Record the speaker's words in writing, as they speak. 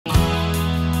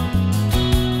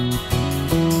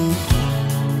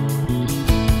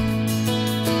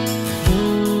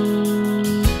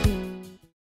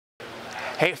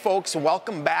Hey folks,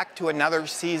 welcome back to another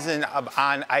season of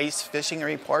On Ice Fishing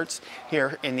Reports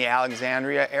here in the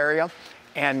Alexandria area.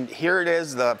 And here it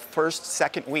is, the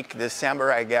second week of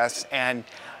December, I guess, and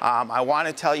I want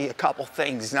to tell you a couple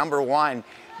things. Number one,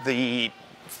 there's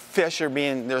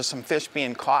some fish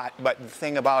being caught, but the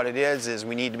thing about it is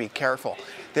we need to be careful.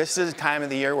 This is a time of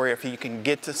the year where if you can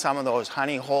get to some of those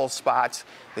honey hole spots,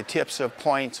 the tips of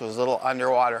points, those little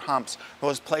underwater humps,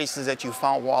 those places that you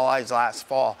found walleyes last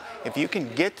fall, if you can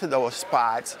get to those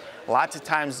spots, lots of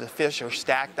times the fish are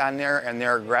stacked on there and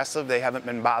they're aggressive. They haven't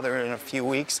been bothered in a few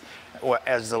weeks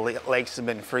as the lakes have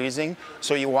been freezing.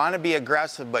 So you want to be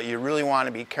aggressive, but you really want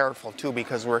to be careful too,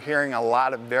 because we're hearing a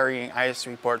lot of varying ice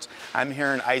reports. I'm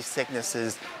hearing ice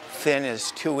thicknesses thin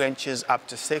as 2 inches up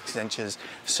to 6 inches.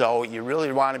 So you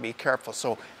really want to be careful.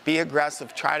 So be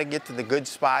aggressive. Try to get to the good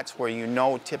spots where you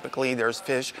know typically there's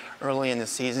fish early in the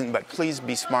season, but please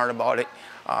be smart about it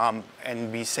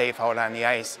and be safe out on the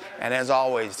ice. And as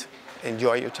always,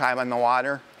 enjoy your time on the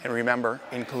water, and remember,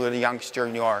 include a youngster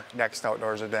in your next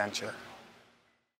outdoors adventure.